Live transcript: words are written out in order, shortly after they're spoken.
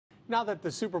Now that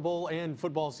the Super Bowl and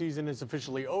football season is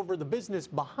officially over, the business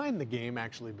behind the game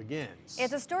actually begins.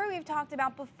 It's a story we've talked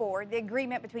about before, the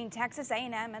agreement between Texas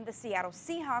A&M and the Seattle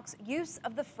Seahawks' use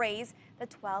of the phrase, the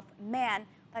 12th man,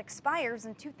 that expires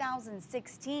in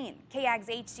 2016. KAGS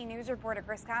HD News reporter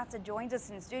Chris Costa joins us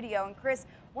in studio. And Chris,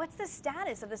 what's the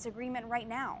status of this agreement right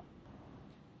now?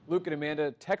 Luke and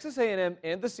Amanda, Texas A&M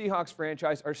and the Seahawks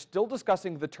franchise are still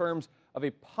discussing the terms of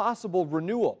a possible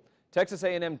renewal. Texas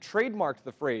A&M trademarked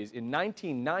the phrase in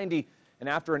 1990, and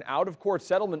after an out-of-court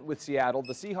settlement with Seattle,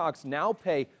 the Seahawks now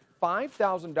pay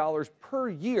 $5,000 per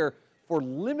year for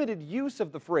limited use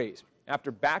of the phrase. After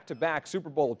back-to-back Super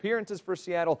Bowl appearances for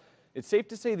Seattle, it's safe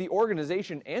to say the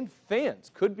organization and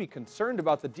fans could be concerned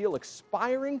about the deal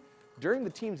expiring during the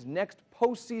team's next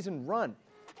postseason run.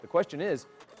 The question is,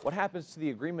 what happens to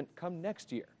the agreement come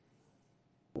next year?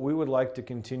 We would like to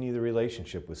continue the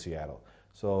relationship with Seattle.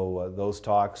 So those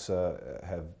talks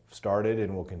have started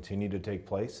and will continue to take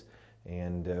place,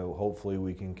 and hopefully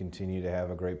we can continue to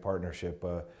have a great partnership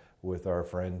with our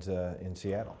friends in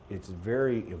Seattle. It's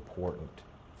very important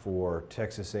for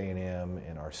Texas A&M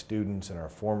and our students and our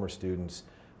former students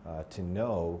to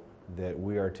know that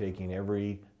we are taking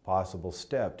every possible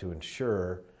step to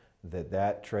ensure that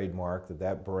that trademark,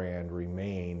 that brand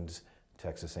remains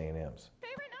Texas A&M's.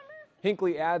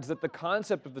 Hinckley adds that the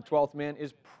concept of the 12th man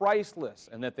is priceless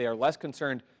and that they are less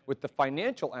concerned with the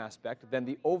financial aspect than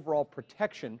the overall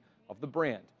protection of the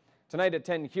brand. Tonight at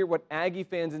 10, hear what Aggie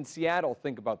fans in Seattle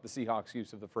think about the Seahawks'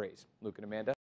 use of the phrase. Luke and Amanda.